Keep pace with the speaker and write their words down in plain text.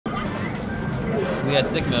We got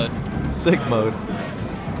sick mode. Sick mode.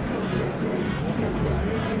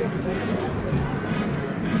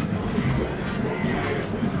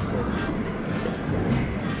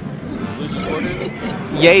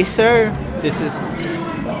 Yay, sir. This is Wookiee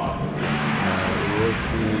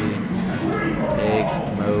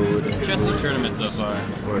Eggmode. Interesting tournament so far.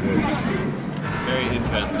 Orders. Very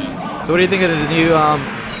interesting. So what do you think of the new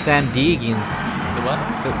San Diegans? The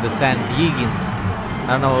what? So the San Diegans. I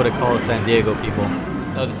don't know what to call San Diego people.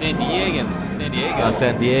 Oh, the San Diegans. San Diego.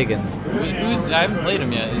 San Diegans. Who's? I haven't played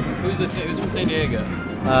him yet. Who's from San Diego? Dude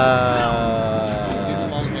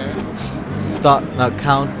with long hair.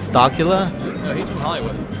 Count Stockula? No, he's from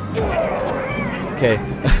Hollywood. Okay.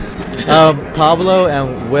 Pablo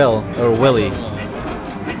and Will, or Willie.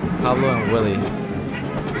 Pablo and Willie.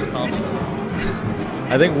 Who's Pablo?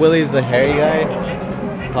 I think Willie's the hairy guy.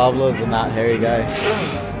 Pablo's the not hairy guy.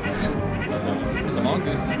 The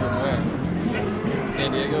mongoose is from where?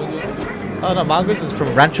 San Diego as well? Oh no, Mongoose is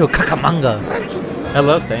from Rancho Cucamonga. I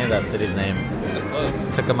love saying that city's name. That's close.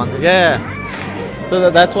 Cucamonga. Yeah. So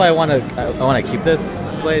that's why I want to keep this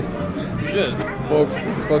place. You should.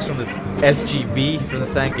 Folks from this SGV, from the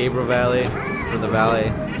San Gabriel Valley, from the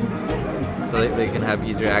valley, so they can have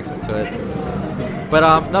easier access to it. But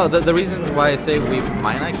no, the reason why I say we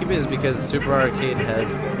might not keep it is because Super Arcade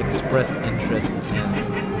has expressed interest in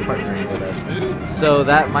partnering with us. So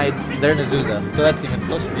that might, they're in Azusa, so that's even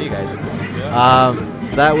closer to you guys. Yeah.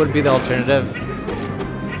 That would be the alternative.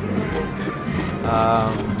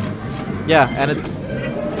 Yeah, and it's,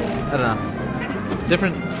 I don't know,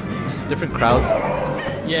 different crowds.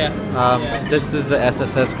 Yeah. Yeah. This is the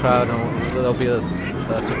SSS crowd, and there'll be a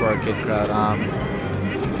Super Arcade crowd.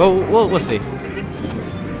 But we'll see.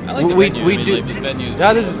 I like the venue. I mean, like these venues.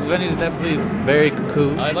 Yeah, this venue is definitely very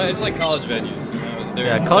cool. It's like college venues. You know?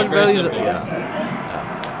 Yeah, college venues. Simple. Yeah.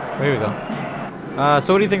 Here we go.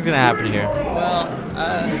 So what do you think's gonna happen here? Well,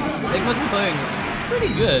 Eggmode's been playing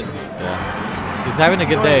pretty good. Yeah. He's having a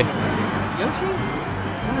good day. Yoshi?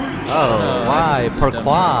 Oh, why? Pourquoi?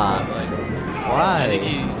 Why?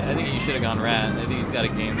 I think he should have gone Rat. I think he's got a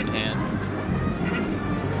game in hand.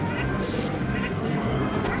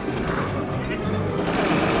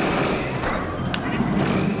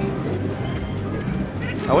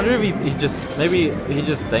 I wonder if he just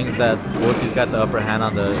thinks that Wookiee's got the upper hand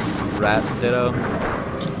on the Rat Ditto.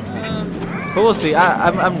 But we'll see.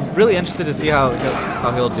 I'm really interested to see how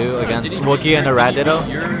he'll do against Wookiee and the Rat Ditto.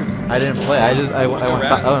 I didn't play. I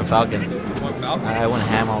went Falcon. I went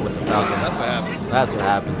ham on with the Falcon. That's what happens. That's what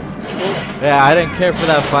happens. Yeah, I didn't care for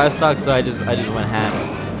that 5-stock, so I just went ham.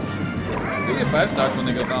 You get 5-stock when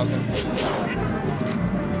they go Falcon.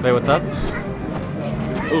 Wait, what's up?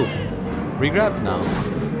 Ooh, regrab? No.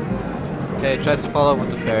 Okay, tries to follow up with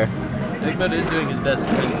the fair. Eggmode is doing his best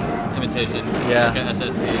Prince imitation. Yeah. Second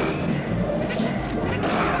SSC.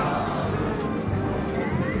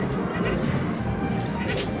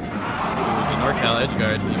 NorCal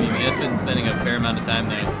Edgeguard. I mean, he has been spending a fair amount of time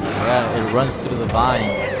there. Yeah, it runs through the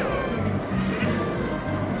vines.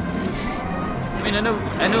 I mean, I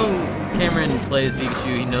know Cameron plays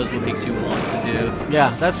Pikachu. He knows what Pikachu wants to do.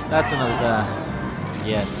 Yeah, that's another.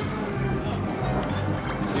 Yes.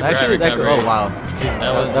 Super Actually, recovery. oh wow, jeez,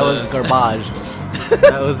 that was garbage.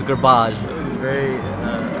 That was garbage. That was very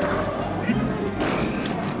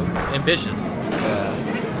ambitious. Yeah.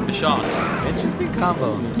 Ambitious. Interesting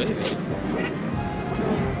combo. Baby.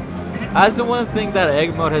 That's the one thing that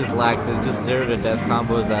Eggmode has lacked is just 0 to death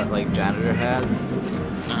combos that like Janitor has,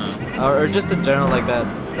 or just in general like that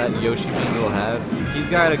Yoshi means will have. He's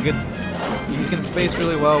got a good. He can space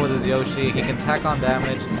really well with his Yoshi. He can tack on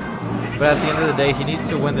damage. But at the end of the day, he needs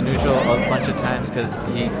to win the neutral a bunch of times because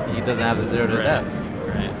he doesn't have the 0 to deaths.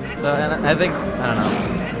 Right. So, and I think, I don't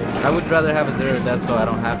know, I would rather have a 0 to death so I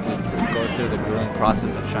don't have to just go through the grueling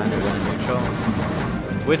process of trying to win a neutral,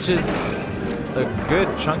 which is a good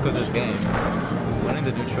chunk of this game. Just winning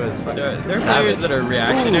the neutral is fucking There are savage. players that are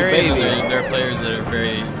reactionary, Ooh, and there are players that are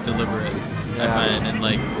very deliberate. I find, and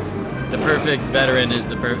like the perfect veteran is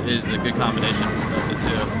a good combination of the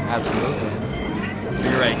two. Absolutely. But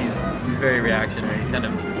you're right. He's very reactionary. He kind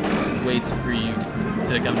of waits for you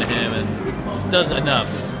to come to him and just does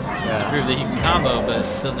enough to prove that he can combo, but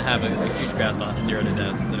doesn't have a huge grasp on 0 to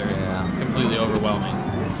deaths that are completely overwhelming.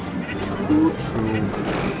 True.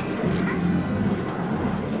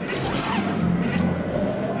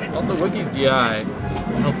 Also, Wookiee's DI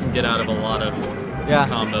helps him get out of a lot of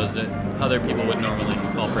combos that other people would normally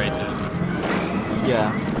fall prey to.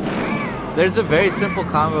 Yeah. There's a very simple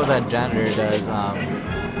combo that Janitor does.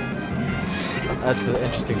 That's an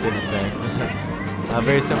interesting thing to say. A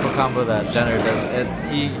very simple combo that Janitor does.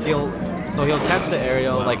 He'll So he'll catch the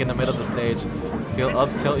aerial like in the middle of the stage. He'll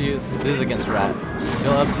up tilt you. This is against Rat.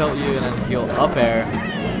 He'll up tilt you and then he'll up air,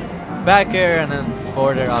 back air, and then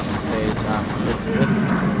forward air off the stage.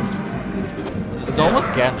 It's almost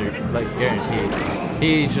standard, like guaranteed.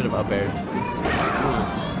 He should have up aired.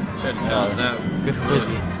 Good that. Good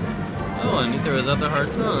whizzy. Oh, and he throws out the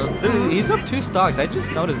hard tongue. Dude, he's up 2 stocks. I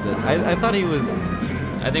just noticed this. I thought he was.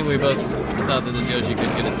 I think we both thought that this Yoshi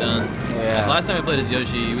could get it done. Yeah. Last time I played as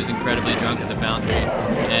Yoshi, he was incredibly drunk at the foundry,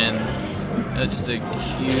 and just a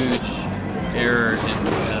huge error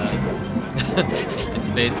in, in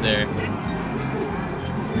space there.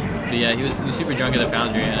 But yeah, he was super drunk at the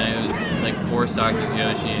foundry, and I was like 4 stocked as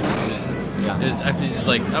Yoshi, and it was actually just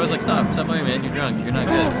like, I was like, stop playing, man, you're drunk, you're not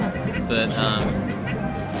good. But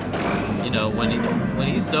you know, when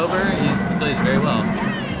he's sober, he plays very well.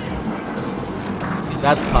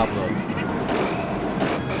 That's Pablo.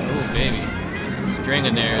 Oh baby, the string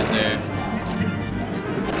of nairs there.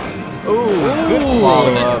 Ooh, good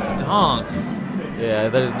follow up. Donks. Yeah,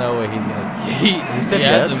 there's no way he's gonna. He said he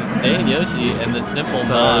yes. has him staying Yoshi and the simple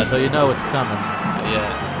nod. So you know it's coming. Yeah.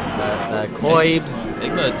 That Koibs.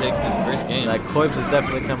 Eggmode takes his first game. That Koibs is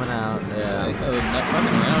definitely coming out. Yeah. Eggmode not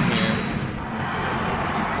fucking around here.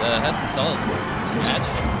 He's had some solid match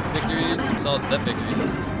victories, some solid set victories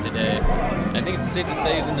today. I think it's safe to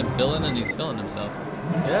say he's in the building and he's feeling himself.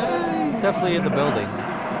 Yeah, he's definitely in the building.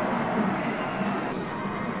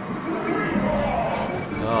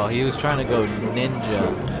 Oh, he was trying to go ninja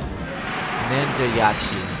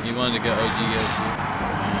Yachi. He wanted to go OG Yoshi.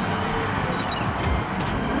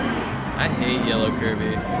 I hate yellow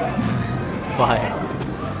Kirby. Why?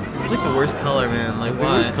 It's like the worst color, man. Like, It's why?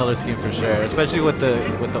 the worst color scheme for sure, especially with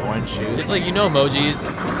the orange shoes. It's like, you know, emojis,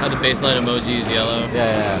 how the baseline emoji is yellow.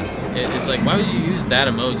 Yeah. It's like, why would you use that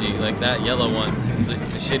emoji, like that yellow one? It's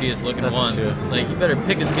the shittiest looking That's one. true. Like, you better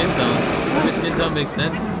pick a skin tone. Which skin tone makes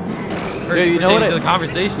sense? Dude, you know what? To the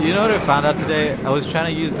conversation. You know what I found out today? I was trying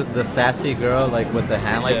to use the sassy girl, like with the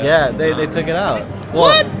hand, like they took it out.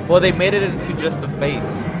 What? Well, they made it into just a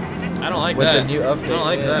face. I don't like with that. the new update. I don't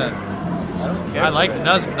like that. I don't care. I like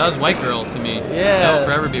that was white girl to me. Yeah. That will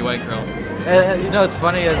forever be white girl. And you know what's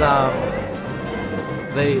funny is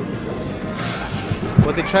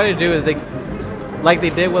what they try to do is like they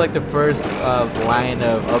did with like the first line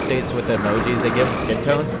of updates with the emojis, they give them skin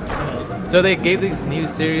tones. So they gave these new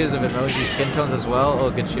series of emoji skin tones as well. Oh,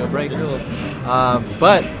 good shield break.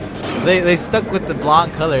 But they stuck with the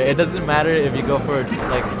blonde color. It doesn't matter if you go for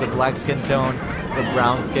like the black skin tone, the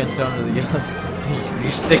brown skin tone, or the yellow.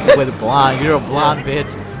 You stick with blonde. You're a blonde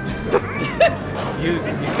bitch. you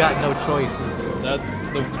got no choice. That's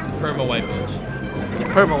the perma white bitch.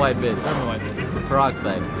 Perma white bitch. Perma white bitch.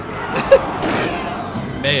 Peroxide.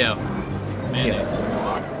 Mayo. Mayonnaise.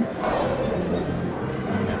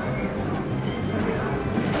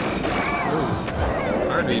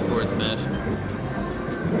 Hard read forward smash.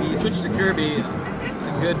 He switched to Kirby.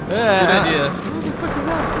 Good idea. What the fuck is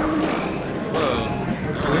that? Whoa.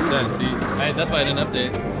 Let's wait that. See, that's why I didn't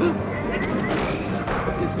update.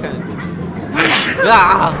 It's kind of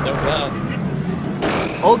ah!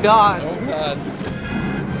 Oh god. Oh god. Oh god.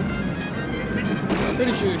 I'm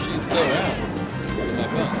pretty sure she's still around. In my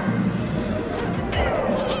phone.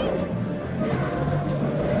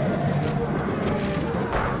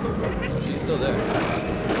 Oh, she's still there.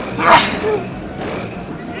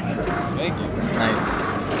 Thank you. Nice.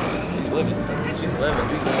 She's living. She's living.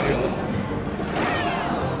 She's out here living.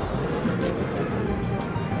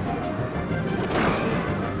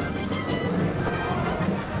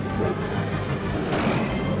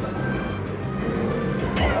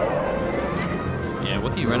 Yeah,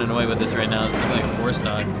 Wookiee running away with this right now. It's looking like a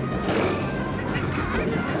 4-stock.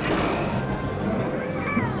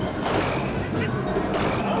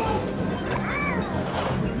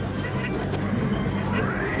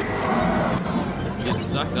 Gets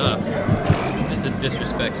sucked up. Just a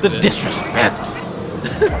disrespect spit. The disrespect.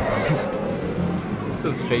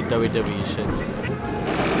 Some straight WWE shit.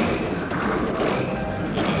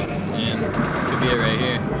 And this could be it right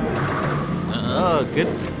here. Oh, good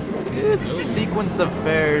sequence of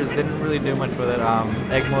fairs. Didn't really do much with it.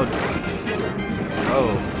 Eggmode.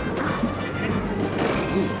 Oh.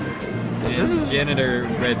 And janitor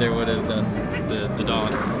right there would have done the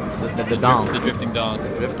donk. The donk. The drifting donk. The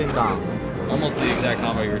drifting donk. Almost the exact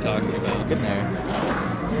combo you were talking about. Good there.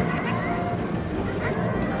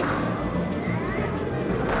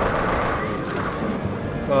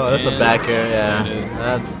 Oh, that's a back air, yeah. It is.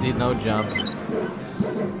 That's no jump.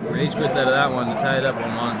 Rage quits out of that one to tie it up 1-1.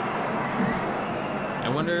 I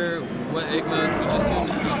wonder what Eggmode switches to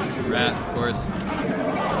now. Rat, of course.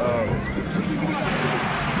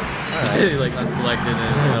 Alright. Like unselected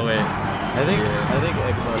and no wait. I think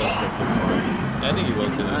Eggmode will take this one. I think he will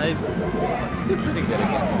too. I did pretty good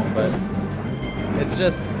against him, but it's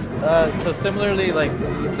just so similarly like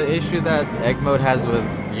the issue that Eggmode has with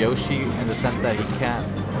Yoshi in the sense that he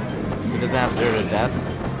doesn't have 0 to deaths.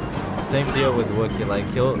 Same deal with Wookiee, like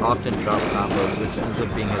he'll often drop combos, which ends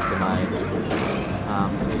up being his demise.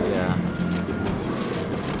 So yeah.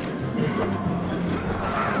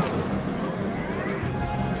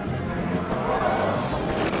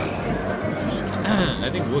 I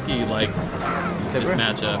think Wookiee likes this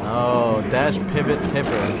matchup. Oh, dash pivot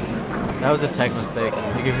tipper. That was a tech mistake.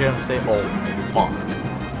 You can hear him say, "Oh fuck."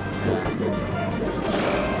 Yeah.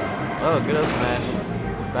 Oh, good old smash.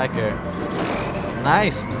 Back air.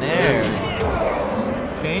 Nice nair.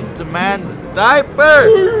 Change the man's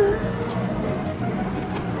diaper.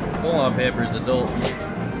 Full on Papers adult.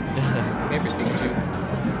 Papers Pikachu.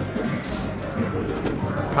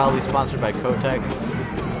 Probably sponsored by Kotex.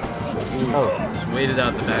 Oh. Just waited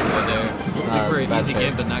out the back right there. Looking for an easy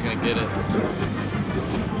game, but not gonna get it.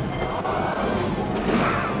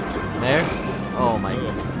 Nair? Oh my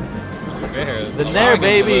god. Fair. The nair,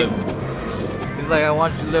 baby! He's like, I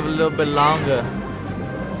want you to live a little bit longer.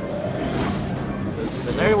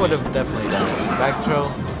 The nair would have definitely done it. Back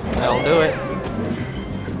throw. That'll do it.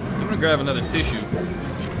 I'm gonna grab another tissue.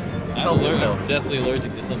 I'm definitely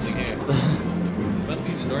allergic to something here. Must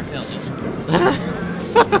be the North Carolina.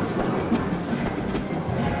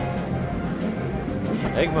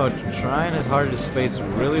 Eggmode trying his hardest to space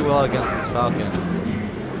really well against this Falcon.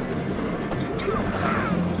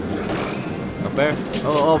 A bear?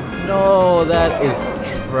 Oh no, that is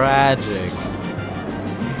tragic.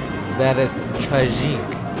 That is tragic.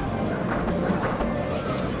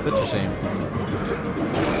 Such a shame.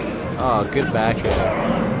 Oh, good back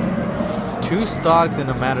air. 2 stocks in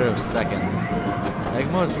a matter of seconds.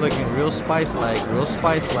 Eggmode's looking real spice-like,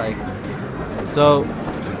 So,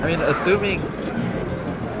 I mean, assuming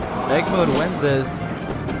Eggmode wins this,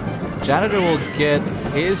 Janitor will get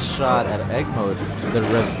his shot at Eggmode, the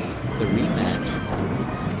rematch.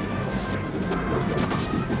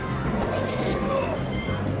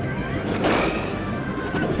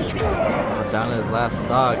 Down to his last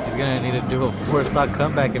stock. He's gonna need to do a 4-stock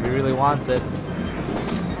comeback if he really wants it.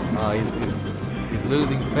 Oh, he's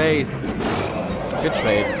losing faith. Good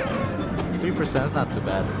trade. 3%, is not too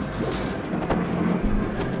bad.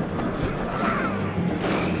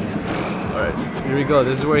 Alright, here we go.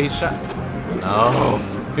 This is where he shot. No.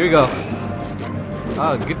 Here we go.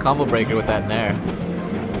 Oh, good combo breaker with that nair.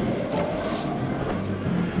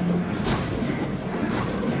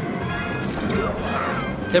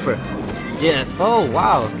 Tipper. Yes. Oh,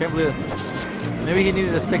 wow. Can't believe it. Maybe he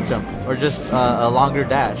needed a stick jump or just a longer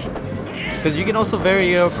dash. Because you can also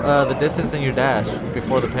vary the distance in your dash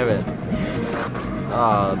before the pivot.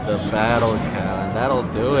 Oh, the battle cannon. That'll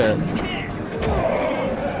do it.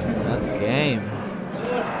 That's game.